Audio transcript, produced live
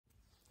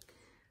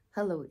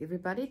Hello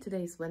everybody,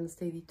 today is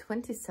Wednesday the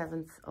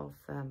 27th of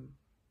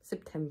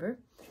September.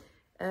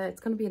 It's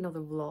going to be another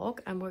vlog.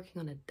 I'm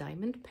working on a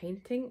diamond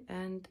painting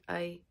and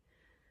I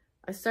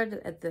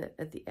started at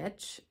the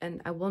edge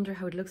and I wonder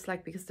how it looks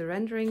like because the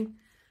rendering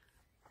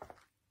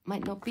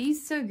might not be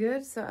so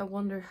good, so I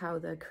wonder how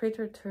the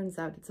critter turns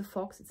out. It's a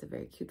fox, it's a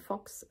very cute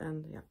fox,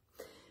 and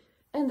yeah.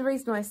 And the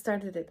reason why I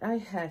started it, I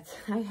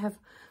have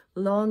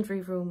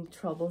laundry room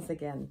troubles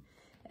again,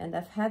 and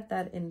I've had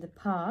that in the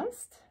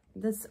past.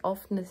 This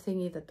often a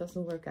thingy that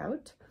doesn't work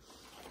out,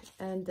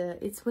 and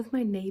it's with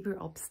my neighbor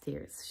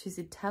upstairs. She's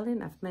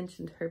Italian. I've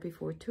mentioned her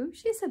before too.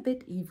 She's a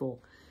bit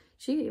evil.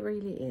 She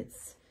really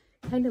is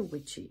kind of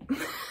witchy.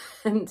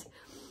 And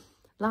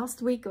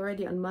last week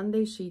already on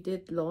Monday she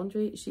did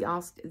laundry. She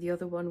asked the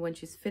other one when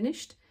she's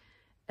finished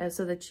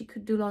so that she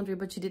could do laundry,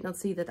 but she did not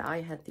see that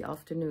I had the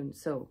afternoon,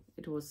 so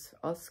it was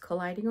us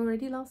colliding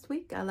already last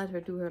week. I let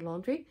her do her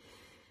laundry.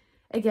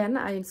 Again,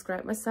 I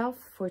inscribed myself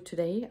for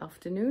today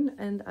afternoon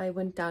and I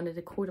went down at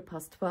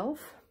 12:15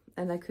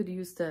 and I could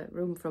use the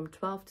room from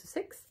 12 to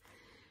 6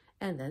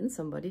 and then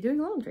somebody doing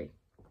laundry.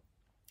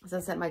 So I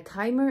set my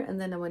timer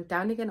and then I went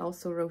down again,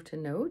 also wrote a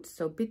note.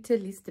 So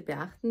bitte Liste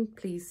beachten,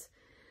 please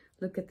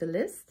look at the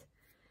list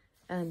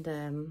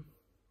and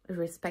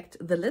respect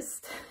the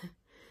list.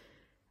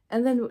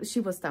 And then she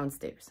was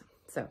downstairs.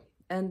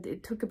 And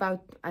it took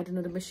about, I don't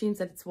know, the machine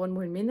said it's 1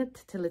 more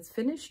minute till it's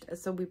finished.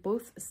 So we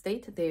both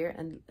stayed there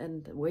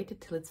and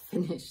waited till it's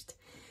finished.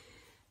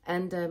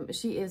 And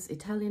she is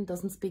Italian,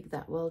 doesn't speak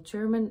that well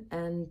German,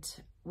 and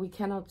we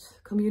cannot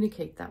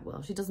communicate that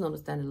well. She doesn't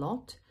understand a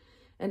lot.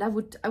 And I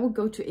would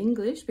go to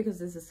English because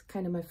this is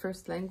kind of my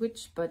first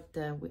language, but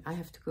I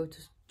have to go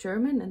to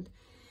German, and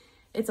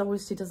it's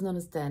always, she doesn't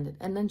understand it.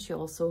 And then she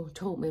also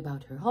told me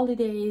about her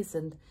holidays,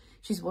 and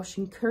she's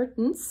washing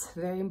curtains,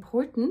 very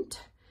important.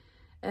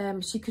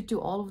 She could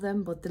do all of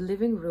them, but the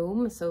living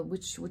room, so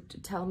which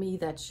would tell me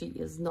that she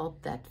is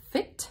not that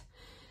fit,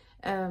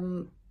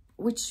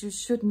 which you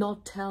should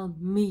not tell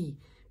me,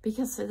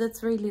 because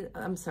that's really,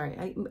 I'm sorry,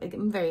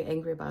 I'm very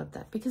angry about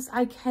that, because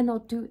I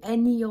cannot do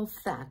any of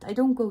that. I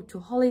don't go to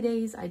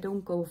holidays, I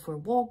don't go for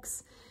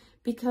walks,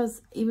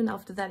 because even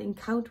after that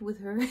encounter with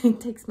her, it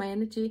takes my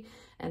energy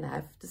and I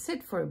have to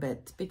sit for a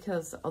bit,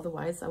 because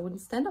otherwise I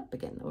wouldn't stand up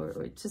again,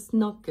 or it's just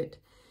not good.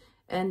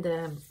 And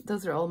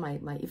those are all my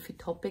iffy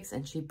topics,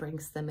 and she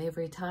brings them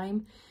every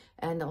time.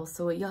 And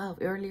also, yeah,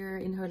 earlier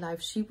in her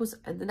life, she was,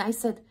 and then I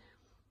said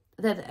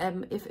that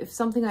if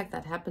something like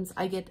that happens,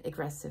 I get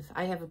aggressive.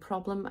 I have a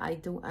problem. I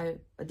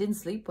didn't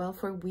sleep well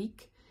for a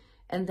week,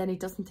 and then it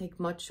doesn't take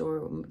much,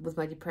 or with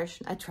my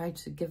depression, I tried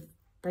to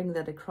bring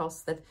that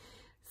across, that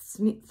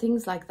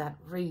things like that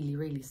really,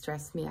 really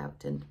stress me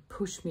out and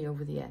push me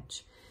over the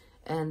edge,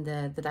 and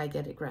that I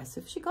get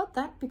aggressive. She got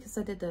that because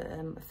I did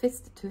a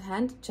fist to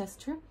hand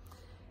gesture.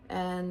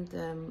 And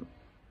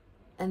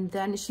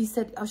then she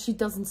said, oh, she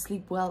doesn't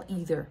sleep well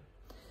either.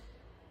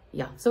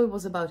 Yeah, so it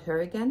was about her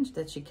again,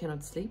 that she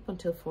cannot sleep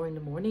until 4 in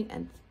the morning,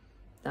 and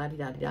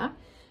da-di-da-di-da.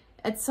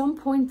 At some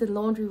point the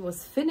laundry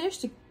was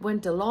finished. It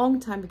went a long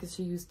time because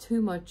she used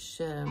too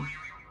much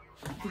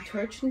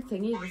detergent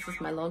thingy. This is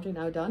my laundry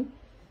now done.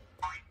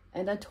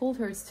 And I told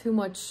her it's too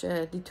much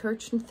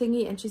detergent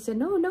thingy, and she said,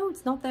 no,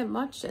 it's not that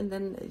much. And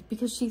then,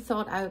 because she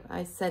thought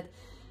I said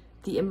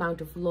the amount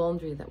of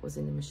laundry that was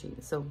in the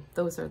machine. So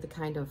those are the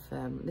kind of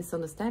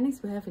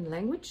misunderstandings we have in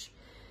language.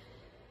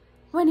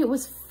 When it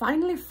was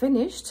finally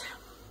finished,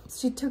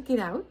 she took it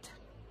out,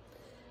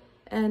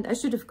 and I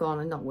should have gone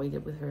and not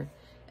waited with her.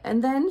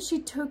 And then she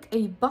took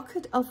a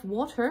bucket of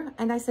water,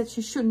 and I said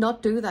she should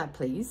not do that,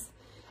 please.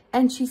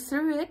 And she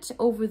threw it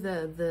over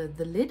the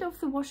lid of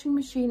the washing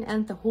machine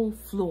and the whole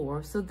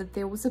floor, so that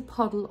there was a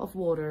puddle of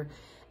water,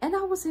 and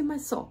I was in my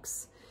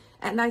socks.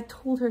 And I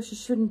told her she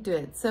shouldn't do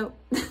it. So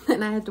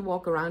then I had to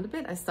walk around a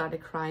bit. I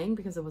started crying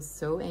because I was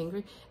so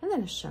angry. And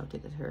then I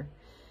shouted at her.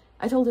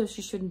 I told her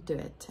she shouldn't do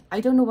it. I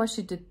don't know why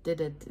she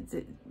did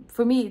it.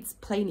 For me, it's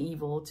plain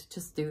evil to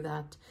just do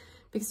that.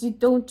 Because you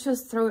don't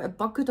just throw a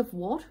bucket of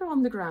water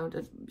on the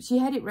ground. She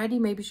had it ready.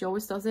 Maybe she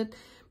always does it.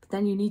 But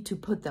then you need to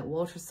put that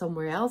water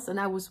somewhere else. And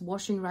I was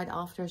washing right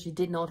after. She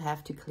did not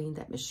have to clean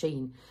that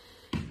machine.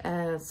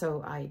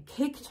 So I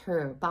kicked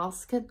her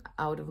basket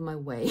out of my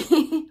way.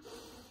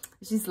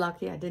 She's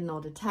lucky I did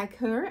not attack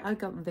her. I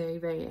got very,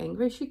 very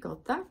angry. She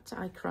got that.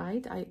 I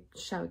cried. I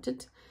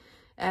shouted.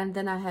 And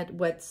then I had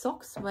wet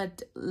socks,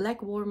 wet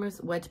leg warmers,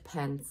 wet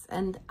pants.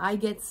 And I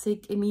get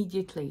sick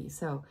immediately.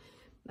 So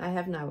I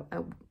have now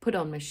put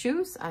on my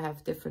shoes. I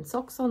have different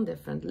socks on,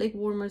 different leg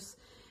warmers.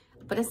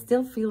 But I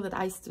still feel that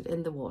I stood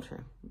in the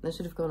water. I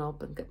should have gone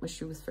up and got my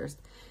shoes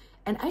first.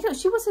 And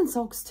she was in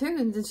socks too.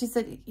 And then she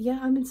said, yeah,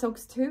 I'm in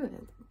socks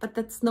too. But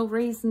that's no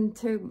reason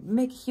to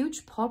make a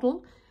huge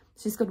puddle.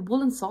 She's got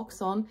woolen socks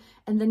on,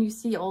 and then you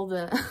see all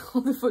the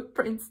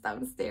footprints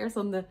downstairs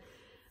on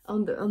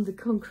the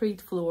concrete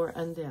floor.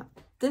 And yeah,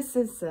 this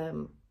is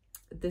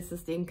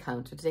the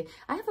encounter today.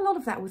 I have a lot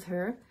of that with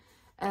her,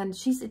 and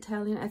she's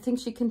Italian. I think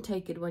she can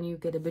take it when you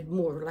get a bit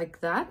more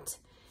like that.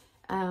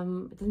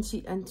 Then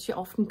she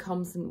often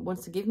comes and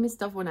wants to give me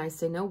stuff. When I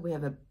say no, we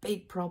have a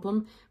big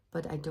problem,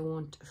 but I don't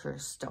want her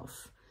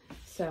stuff.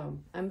 So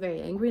I'm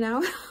very angry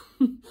now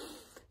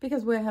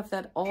because we have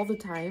that all the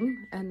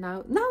time. And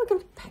now we're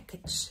gonna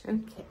package.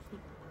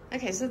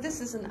 Okay, so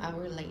this is an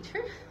hour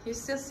later. You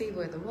still see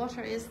where the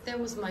water is. There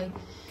was my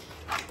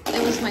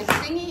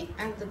thingy,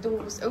 and the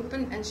door was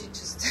open, and she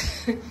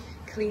just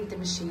cleaned the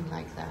machine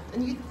like that.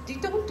 And you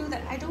don't do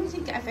that. I don't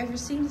think I've ever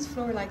seen this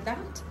floor like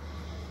that.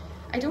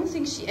 I don't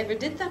think she ever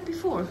did that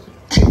before.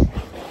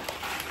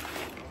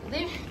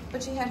 There,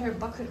 but she had her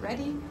bucket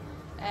ready,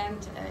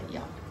 and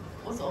yeah,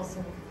 was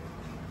also.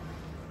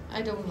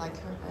 I don't like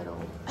her at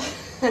all.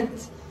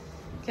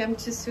 Okay, I'm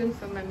too soon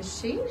for my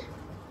machine.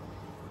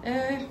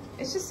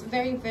 It's just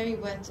very, very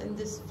wet, and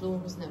this floor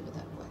was never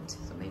that wet.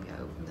 So maybe I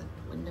opened that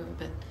window a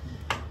bit.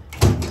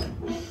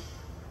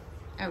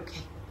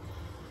 Okay.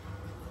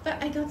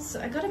 But I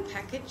got a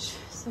package,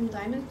 some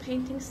diamond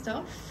painting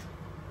stuff.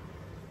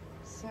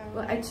 So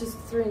well, I just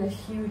threw in a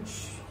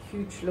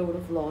huge load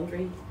of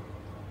laundry.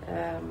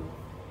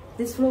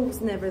 This floor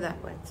was never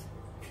that wet.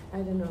 I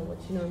don't know what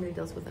she normally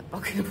does with that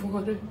bucket of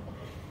water.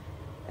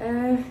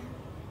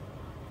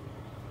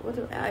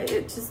 I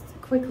just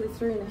quickly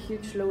threw in a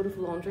huge load of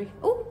laundry.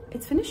 Oh,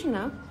 it's finishing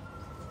now.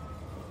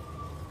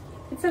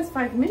 It says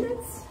 5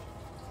 minutes.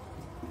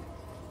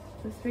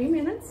 So 3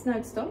 minutes, now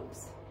it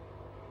stops.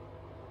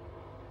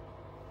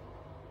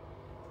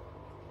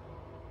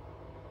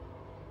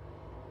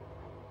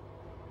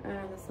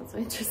 That's not so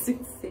interesting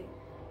to see.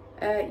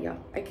 Yeah,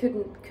 I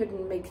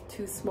couldn't make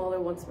 2 smaller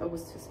ones. I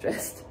was too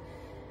stressed.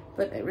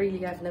 But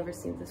really, I've never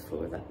seen this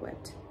floor that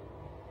wet.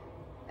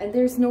 And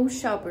there's no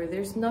shower.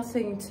 There's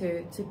nothing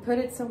to put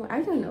it somewhere.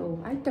 I don't know.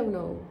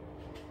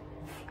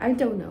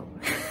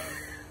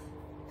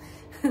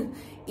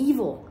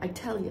 Evil, I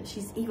tell you,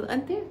 she's evil.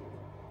 And there,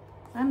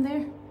 I'm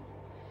there.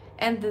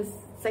 And the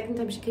second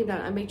time she came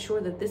down, I made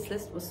sure that this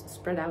list was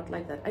spread out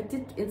like that. I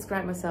did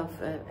inscribe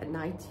myself at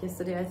night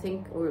yesterday, I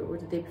think, or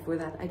the day before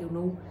that, I don't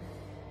know.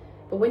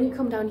 But when you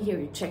come down here,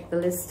 you check the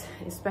list,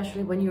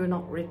 especially when you're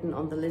not written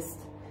on the list.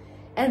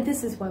 And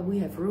this is why we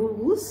have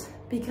rules,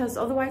 because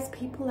otherwise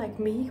people like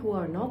me who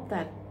are not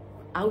that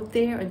out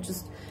there and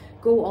just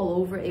go all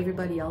over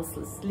everybody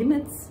else's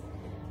limits,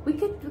 we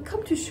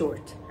come too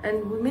short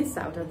and we miss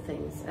out on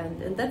things.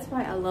 And that's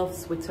why I love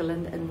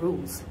Switzerland and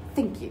rules.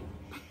 Thank you.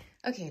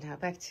 Okay, now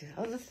back to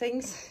other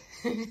things.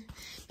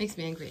 Makes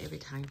me angry every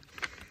time.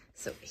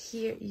 So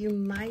here you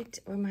might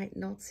or might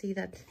not see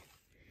that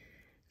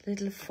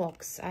little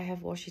fox. I have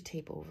washi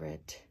tape over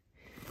it.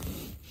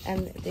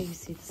 And there you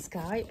see the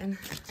sky, and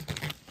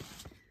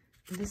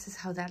this is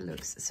how that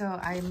looks. So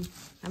I'm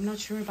not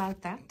sure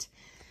about that.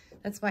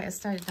 That's why I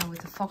started now with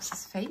the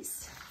fox's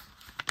face,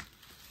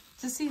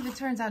 to see if it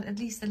turns out at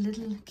least a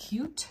little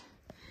cute.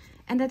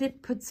 And I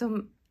did put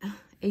some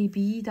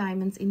AB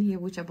diamonds in here,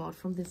 which I bought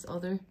from this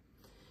other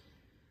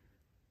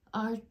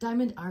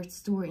diamond art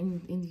store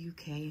in the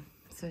UK.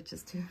 So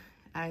just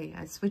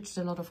I switched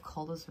a lot of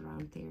colors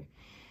around there.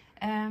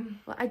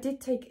 Well, I did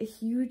take a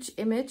huge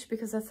image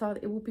because I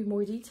thought it would be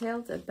more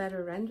detailed and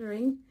better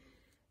rendering.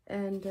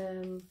 And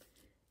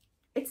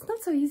it's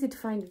not so easy to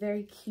find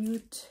very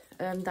cute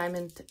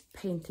diamond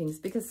paintings,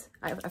 because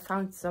I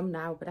found some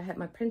now, but I had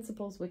my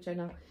principles, which I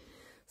now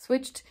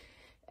switched.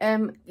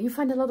 You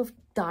find a lot of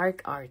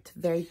dark art,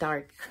 very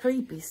dark,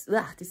 creepy,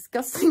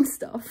 disgusting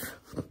stuff.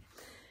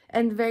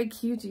 And very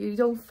cute, you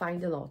don't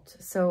find a lot.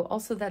 So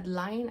also that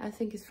line, I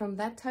think, is from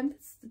that time.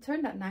 It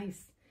turned out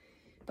nice.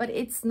 But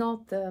it's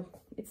not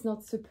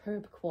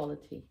superb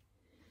quality.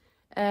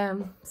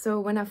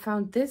 So when I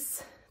found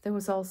this, there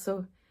was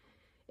also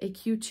a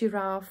cute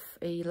giraffe,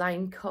 a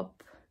lion cub,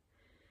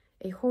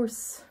 a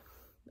horse,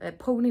 a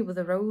pony with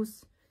a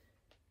rose,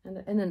 and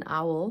an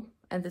owl,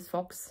 and this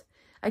fox.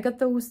 I got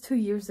those 2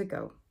 years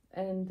ago,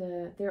 and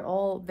they're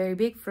all very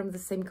big, from the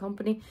same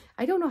company.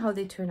 I don't know how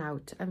they turn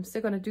out. I'm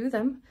still gonna do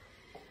them,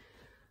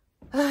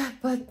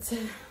 but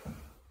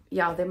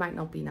yeah, they might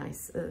not be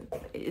nice.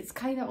 It's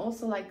kind of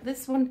also like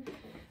this one,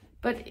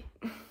 but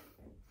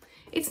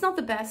it's not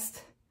the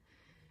best.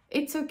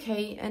 It's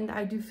okay, and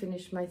I do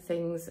finish my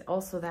things.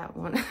 Also that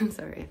one, I'm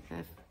sorry,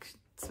 I've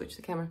switched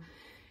the camera.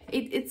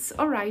 It's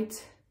all right,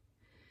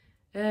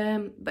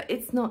 but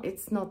it's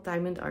not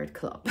Diamond Art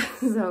Club,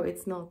 so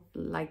it's not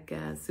like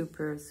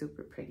super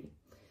pretty.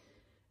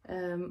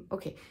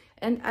 Okay,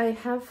 and I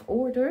have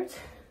ordered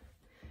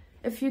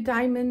a few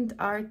diamond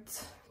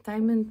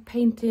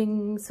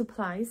painting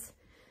supplies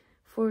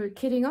for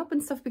kitting up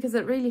and stuff, because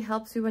it really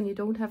helps you when you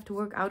don't have to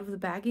work out of the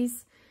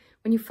baggies.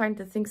 When you find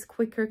the things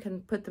quicker,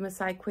 can put them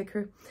aside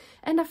quicker.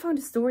 And I found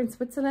a store in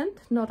Switzerland,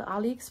 not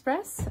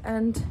AliExpress,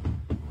 and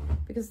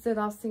because the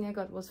last thing I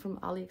got was from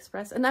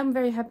AliExpress. And I'm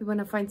very happy when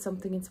I find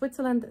something in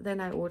Switzerland,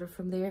 then I order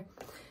from there.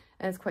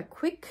 And it's quite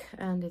quick,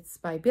 and it's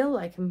by bill.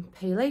 I can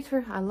pay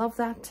later. I love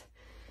that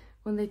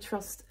when they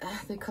trust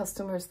the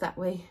customers that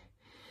way,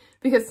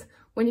 because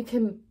when you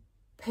can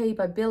pay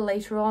by bill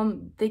later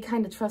on, they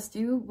kind of trust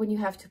you. When you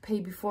have to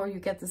pay before you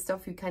get the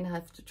stuff, you kind of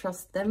have to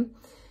trust them.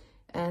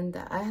 And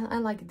I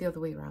like it the other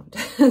way around.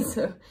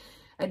 So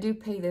I do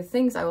pay the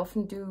things. I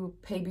often do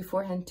pay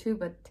beforehand too,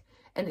 but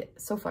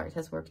so far it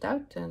has worked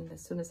out. And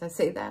as soon as I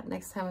say that,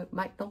 next time it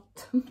might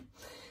not.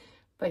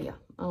 But yeah,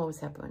 I'm always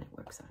happy when it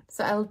works out.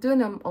 So I'll do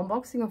an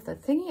unboxing of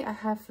that thingy. I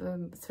have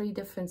 3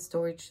 different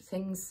storage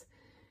things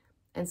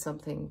and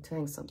something to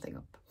hang something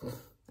up,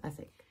 I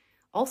think.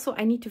 Also,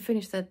 I need to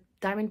finish that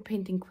diamond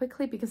painting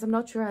quickly because I'm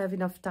not sure I have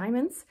enough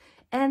diamonds.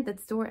 And that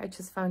store I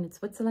just found in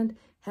Switzerland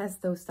has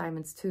those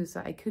diamonds too.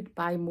 So I could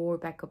buy more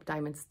backup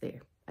diamonds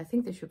there. I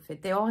think they should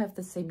fit. They all have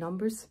the same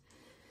numbers.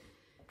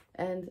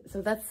 And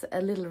so that's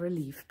a little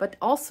relief. But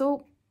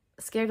also,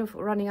 scared of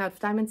running out of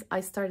diamonds,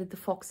 I started the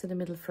fox in the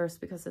middle first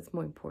because it's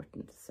more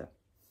important. So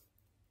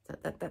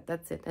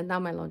that's it. And now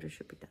my laundry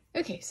should be done.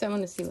 Okay, so I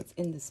want to see what's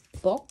in this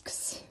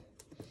box.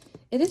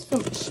 It is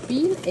from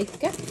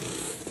Spielecke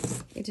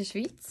in the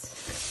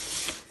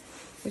Schweiz,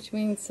 which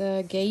means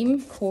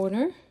game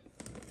corner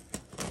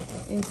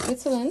in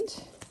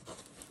Switzerland.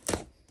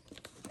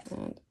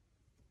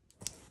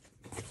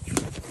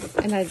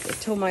 And I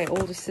told my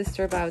older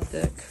sister about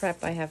the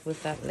crap I have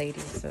with that lady,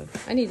 so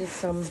I needed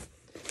some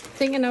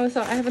thing, and I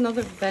thought I have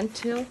another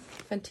ventile,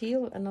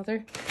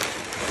 another,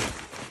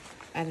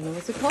 I don't know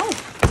what's it called,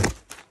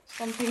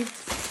 something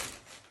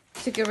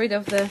to get rid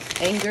of the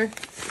anger,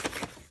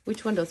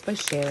 which one does by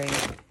sharing.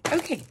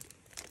 Okay,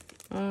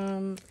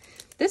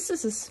 this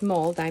is a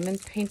small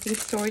diamond painting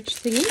storage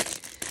thingy.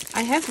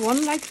 I have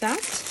one like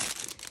that,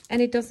 and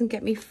it doesn't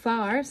get me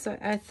far, so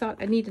I thought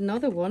I need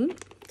another one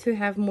to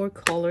have more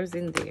colors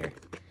in there,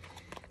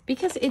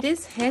 because it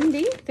is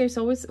handy. There's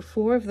always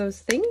 4 of those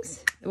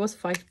things. It was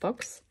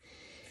 $5.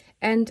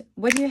 And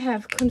when you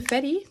have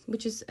confetti,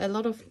 which is a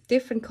lot of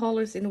different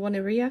colors in one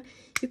area,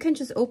 you can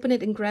just open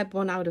it and grab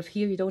one out of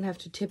here. You don't have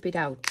to tip it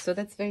out. So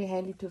that's very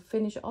handy to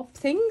finish up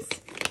things.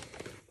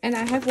 And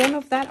I have one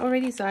of that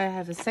already, so I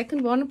have a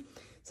second one.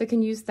 So I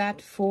can use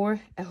that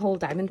for a whole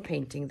diamond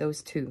painting,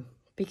 those 2.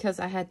 Because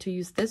I had to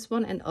use this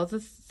one and other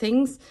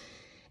things.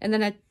 And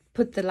then I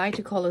put the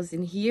lighter colors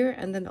in here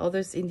and then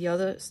others in the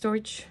other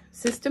storage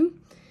system.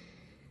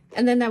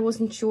 And then I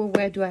wasn't sure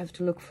where do I have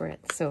to look for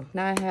it. So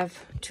now I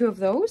have 2 of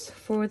those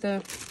for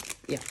the,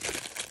 yeah,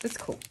 that's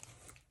cool.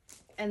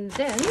 And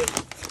then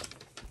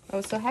I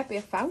was so happy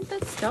I found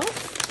that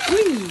stuff.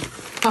 Whee!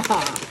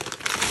 Haha!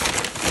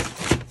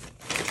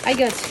 I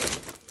got,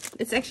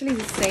 it's actually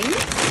the same,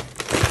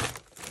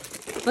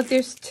 but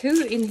there's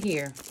 2 in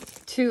here,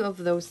 2 of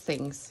those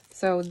things.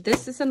 So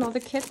this is another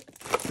kit.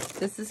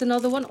 This is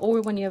another one,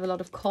 or when you have a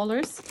lot of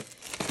colors,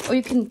 or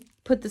you can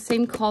put the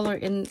same color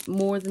in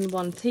more than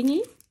one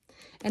thingy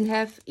and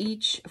have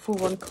each for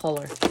 1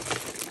 color.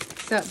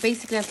 So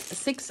basically I have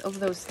 6 of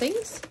those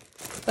things,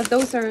 but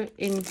those are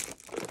in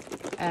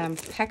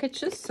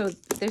packages, so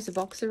there's a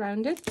box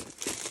around it,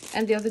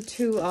 and the other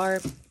 2 are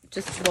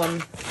just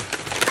 1.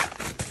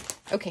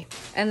 Okay,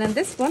 and then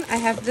this one, I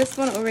have this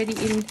one already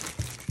in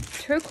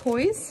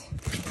turquoise,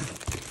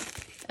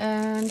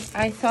 and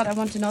I thought I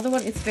want another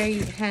one. It's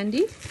very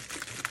handy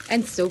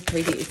and so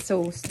pretty. It's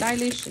so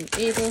stylish and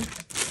edel.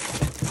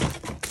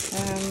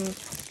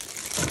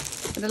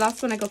 The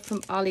last one I got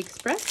from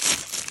AliExpress,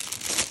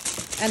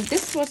 and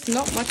this was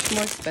not much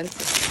more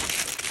expensive.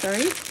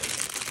 Sorry.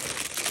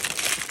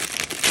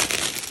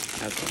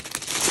 Okay.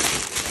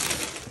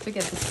 So we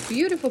get this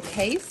beautiful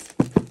case,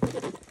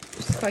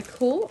 which is quite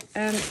cool,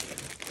 and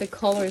the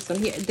colors on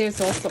here.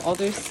 There's also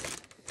others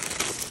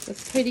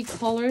with pretty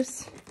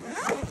colors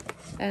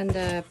and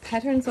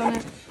patterns on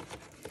it.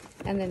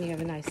 And then you have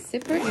a nice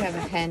zipper. You have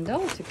a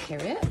handle to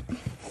carry it.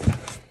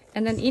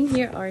 And then in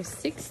here are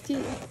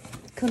 60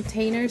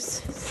 containers,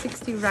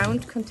 60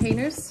 round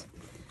containers.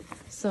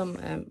 Some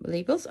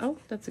labels. Oh,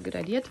 that's a good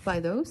idea to buy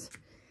those.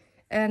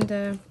 And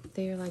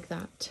they're like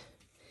that.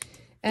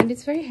 And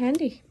it's very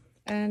handy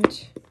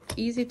and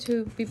easy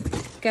to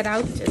get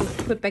out and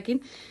put back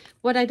in.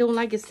 What I don't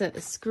like is the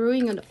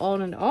screwing it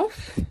on and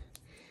off.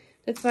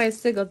 That's why I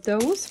still got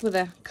those with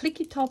a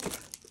clicky top,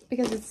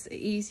 because it's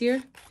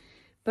easier.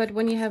 But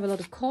when you have a lot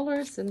of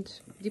colors, and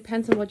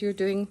depends on what you're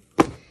doing,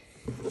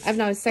 I have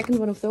now a second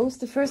one of those.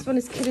 The first one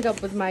is kitted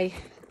up with my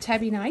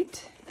Tabby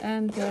Knight,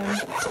 and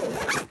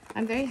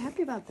I'm very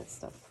happy about that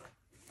stuff.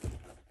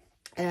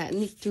 I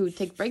need to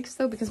take breaks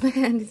though, because my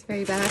hand is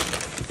very bad.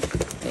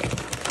 There.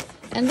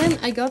 And then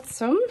I got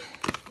some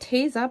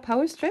Tesa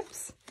power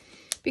strips,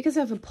 because I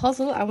have a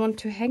puzzle I want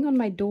to hang on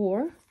my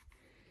door.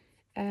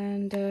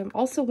 And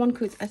also one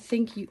could, I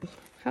think you,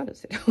 how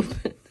does it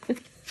open?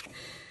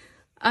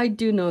 I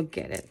do not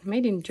get it.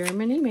 Made in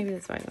Germany, maybe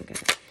that's why I don't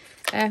get it.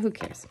 Who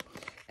cares?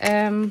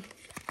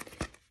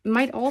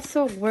 Might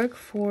also work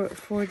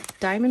for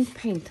diamond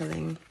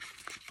painting.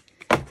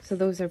 So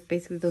those are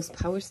basically those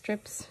power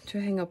strips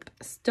to hang up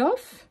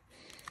stuff.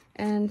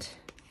 And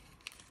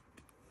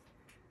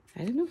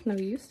I don't know, I've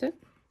never used it.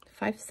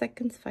 5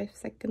 seconds, 5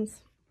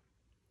 seconds.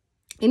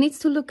 It needs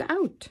to look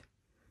out.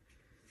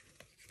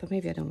 But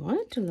maybe I don't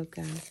want it to look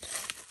out.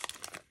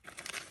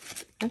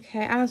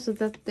 Okay, so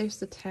that there's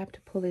the tab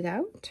to pull it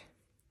out.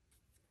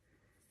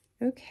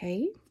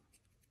 Okay.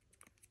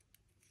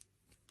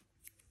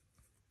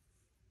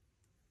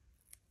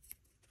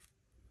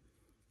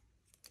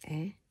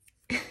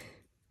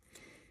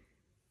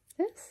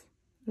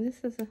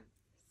 This is a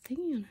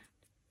thingy on it.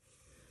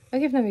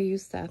 Like I've never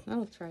used that.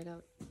 I'll try it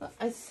out. But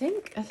I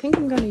think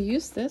I'm gonna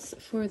use this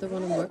for the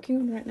one I'm working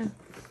on right now.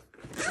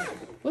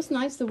 It was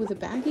nice though with the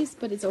baggies,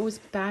 but it's always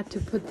bad to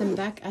put them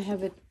back. I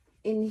have it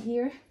in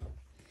here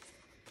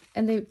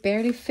and they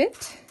barely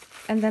fit,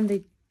 and then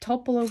they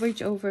topple over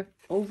each other,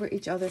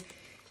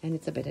 and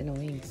it's a bit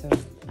annoying, so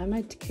I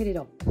might kit it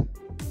up.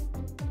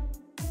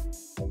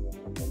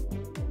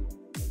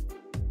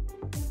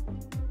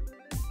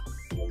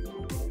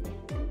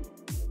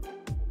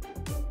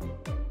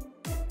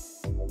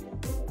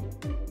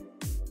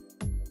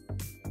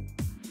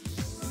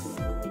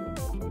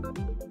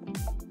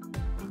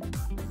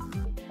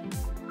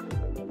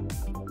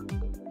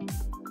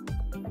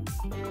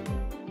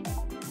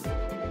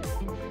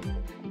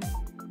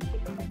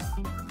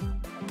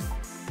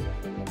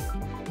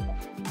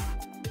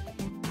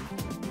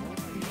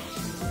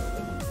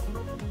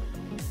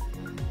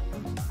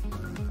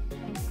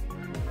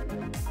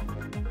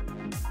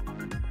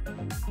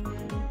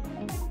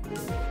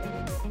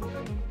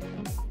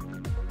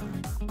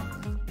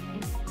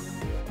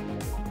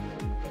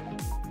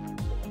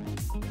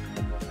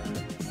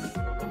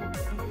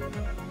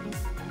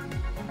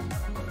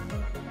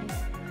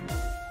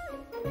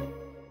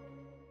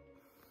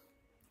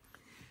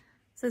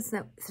 So it's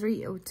now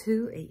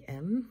 3:02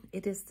 a.m.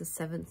 It is the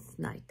 7th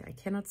night. I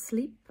cannot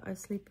sleep. I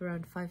sleep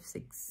around 4,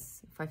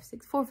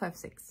 5,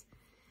 6.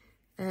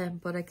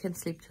 But I can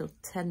sleep till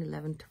 10,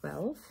 11,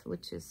 12,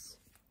 which is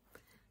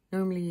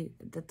normally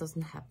that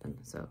doesn't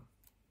happen. So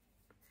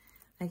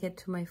I get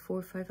to my 4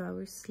 or 5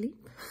 hours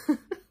sleep.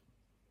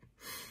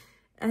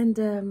 And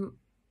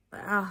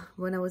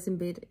when I was in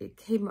bed, it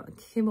came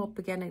up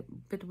again a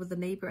bit with the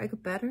neighbor. I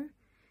got better.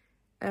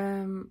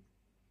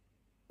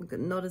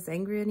 Not as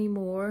angry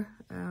anymore,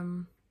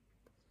 and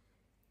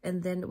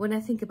then when I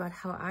think about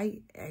how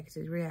I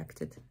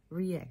reacted, I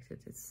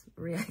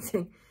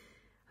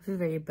feel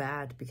very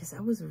bad, because I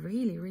was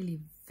really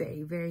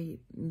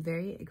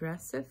very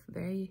aggressive,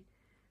 very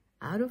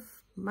out of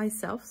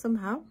myself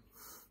somehow.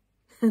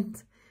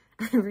 And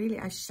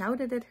I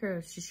shouted at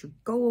her she should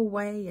go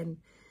away, and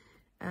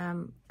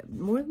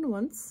more than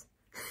once.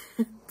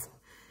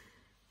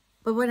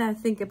 But when I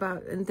think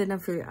about, and then I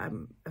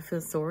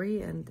feel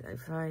sorry, and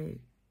if I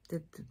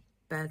did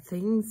bad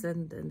things,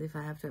 and if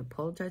I have to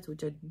apologize,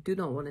 which I do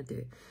not want to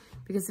do,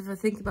 because if I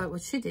think about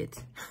what she did,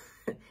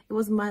 it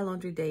was my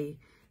laundry day.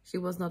 She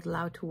was not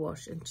allowed to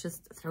wash, and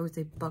just throws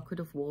a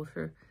bucket of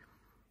water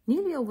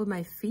nearly over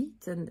my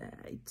feet, and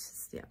it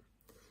just, yeah.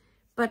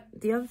 But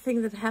the other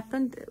thing that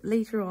happened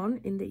later on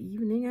in the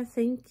evening, I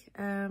think,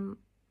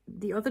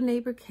 the other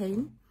neighbor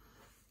came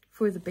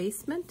for the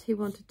basement. He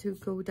wanted to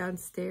go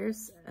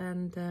downstairs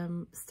and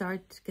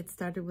get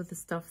started with the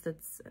stuff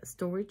that's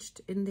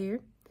storaged in there.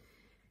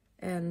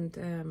 And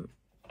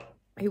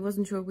he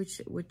wasn't sure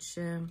which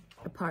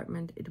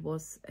apartment it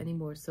was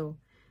anymore. So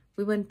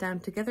we went down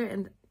together,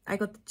 and I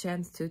got the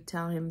chance to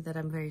tell him that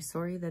I'm very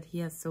sorry that he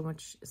has so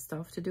much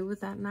stuff to do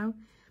with that now,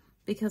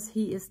 because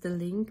he is the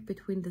link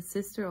between the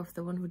sister of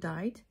the one who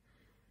died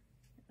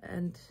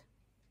and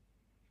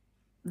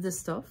the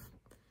stuff.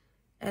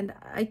 And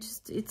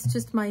it's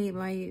just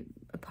my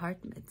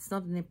apartment. It's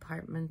not an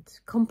apartment,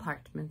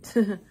 compartment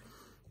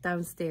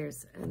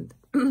downstairs. And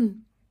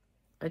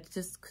I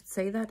just could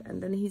say that.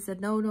 And then he said,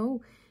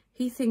 no,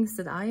 he thinks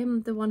that I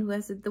am the one who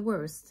has it the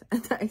worst.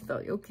 And I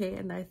thought, okay,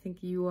 and I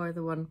think you are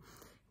the one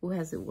who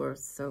has it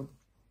worse. So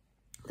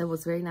that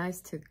was very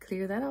nice to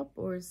clear that up,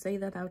 or say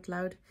that out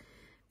loud,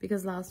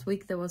 because last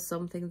week there was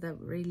something that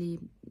really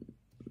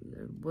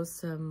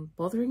was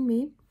bothering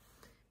me,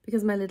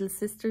 because my little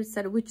sister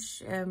said,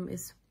 which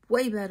is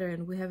way better,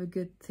 and we have a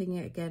good thing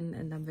again,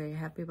 and I'm very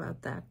happy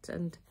about that.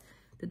 And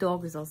the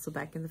dog is also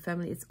back in the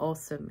family. It's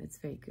awesome. It's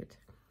very good.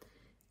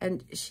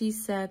 And she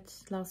said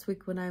last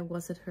week when I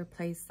was at her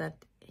place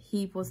that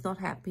he was not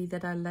happy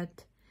that I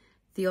let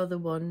the other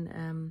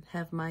one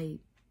have my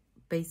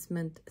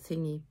basement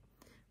thingy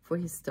for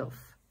his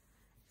stuff.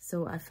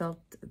 So I felt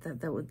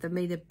that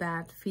made a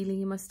bad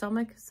feeling in my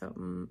stomach, so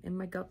in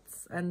my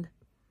guts. And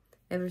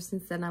ever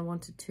since then, I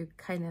wanted to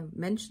kind of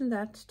mention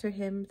that to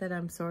him, that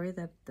I'm sorry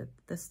that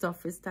the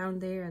stuff is down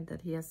there and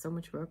that he has so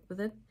much work with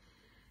it.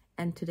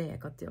 And today I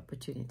got the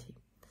opportunity.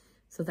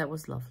 So that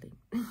was lovely.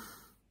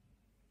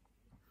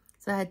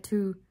 So I had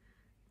two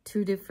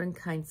different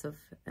kinds of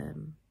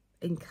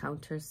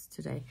encounters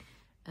today.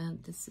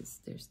 And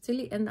there's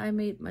chili, and I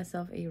made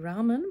myself a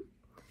ramen.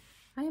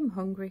 I am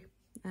hungry.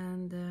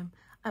 And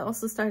I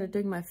also started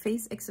doing my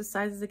face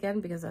exercises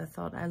again, because I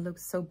thought I looked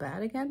so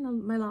bad again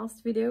on my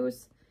last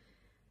videos.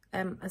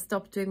 I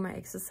stopped doing my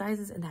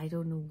exercises, and I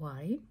don't know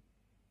why.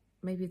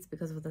 Maybe it's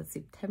because of the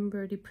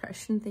September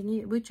depression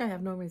thingy, which I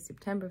have normally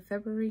September,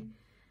 February.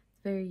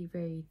 Very,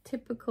 very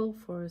typical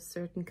for a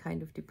certain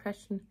kind of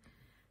depression.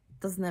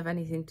 Doesn't have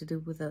anything to do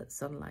with the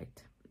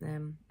sunlight.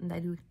 And I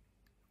do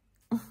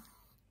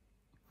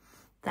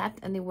that,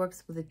 and it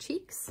works with the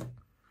cheeks.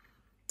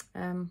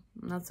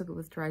 Not so good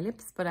with dry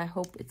lips, but I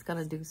hope it's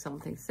gonna do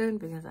something soon,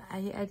 because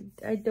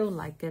I don't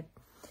like it.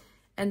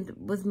 And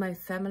with my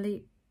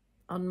family,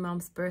 on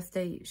Mom's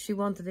birthday, she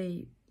wanted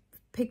a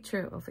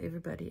picture of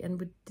everybody, and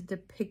we did a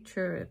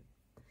picture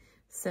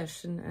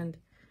session, and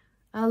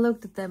I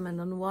looked at them,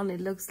 and on one it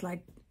looks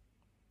like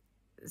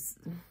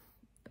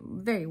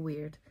very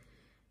weird,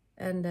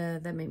 and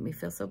that made me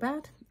feel so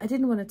bad. I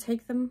didn't want to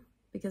take them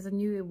because I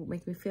knew it would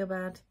make me feel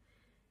bad,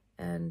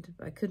 and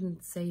I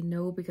couldn't say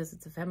no because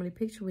it's a family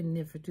picture. We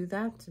never do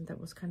that, and that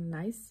was kind of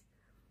nice.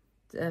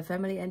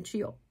 Family, and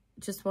she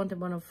just wanted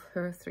one of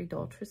her 3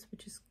 daughters,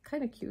 which is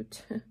kind of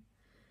cute.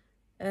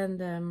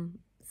 And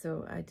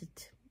so I did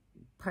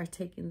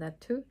partake in that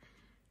too.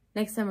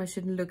 Next time I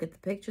shouldn't look at the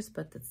pictures,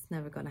 but that's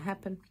never gonna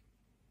happen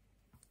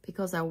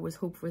because I always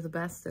hope for the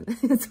best, and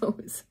it's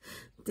always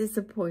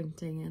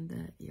disappointing.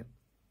 And yeah,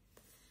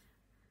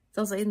 it's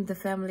also in the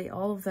family,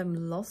 all of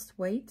them lost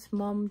weight.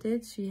 Mom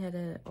did. She had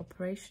an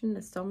operation,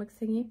 a stomach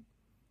thingy.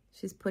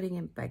 She's putting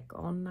it back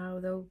on now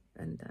though,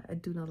 and I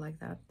do not like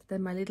that.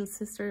 Then my little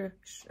sister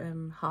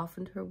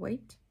halved her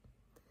weight,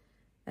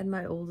 and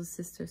my older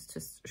sister's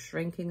just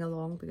shrinking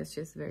along because she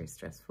has very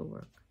stressful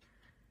work.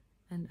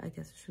 And I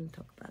guess I shouldn't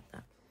talk about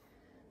that.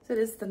 So it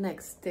is the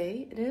next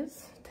day. It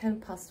is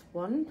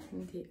 1:10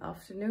 in the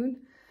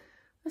afternoon.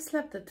 I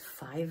slept at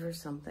 5 or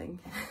something,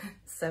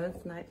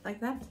 7th night like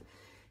that.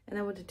 And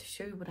I wanted to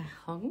show you what I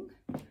hung.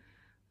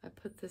 I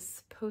put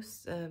this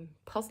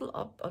puzzle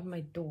up on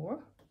my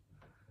door.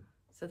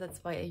 So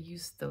that's why I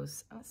used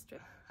those.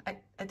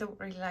 I don't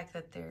really like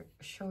that they're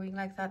showing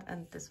like that.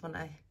 And this one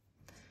I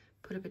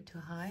put a bit too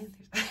high.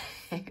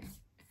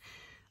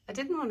 I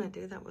didn't want to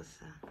do that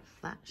with a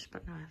flash,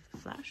 but now I have the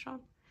flash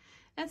on.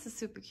 And it's a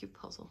super cute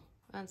puzzle.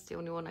 And it's the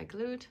only one I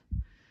glued.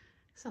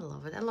 Because I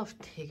love it. I love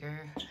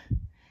Tigger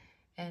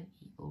and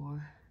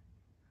Eeyore.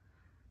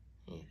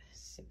 Yeah,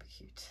 super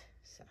cute.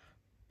 So,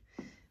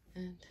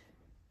 and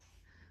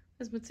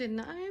as much in,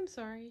 I'm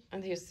sorry.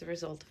 And here's the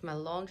result of my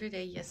laundry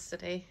day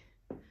yesterday.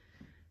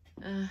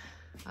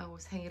 I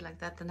always hang it like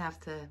that, then have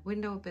the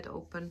window a bit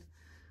open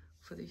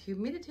for the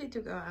humidity to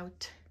go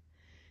out.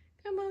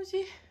 Come on,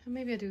 and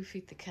maybe I do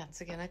feed the cats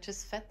again. I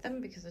just fed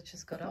them because I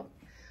just got up.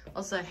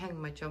 Also, I hang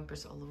my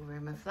jumpers all over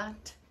my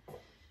flat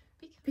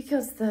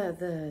because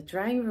the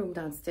drying room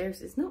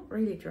downstairs is not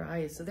really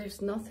dry, so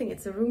there's nothing.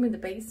 It's a room in the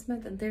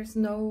basement, and there's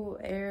no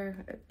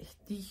air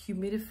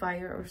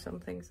dehumidifier or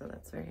something, so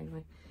that's very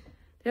annoying.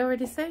 Did I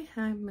already say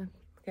I'm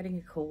getting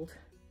a cold?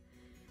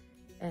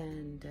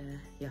 And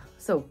yeah,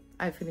 so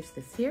I finished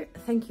this here.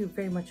 Thank you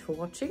very much for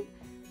watching,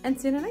 and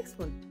see you in the next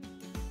one.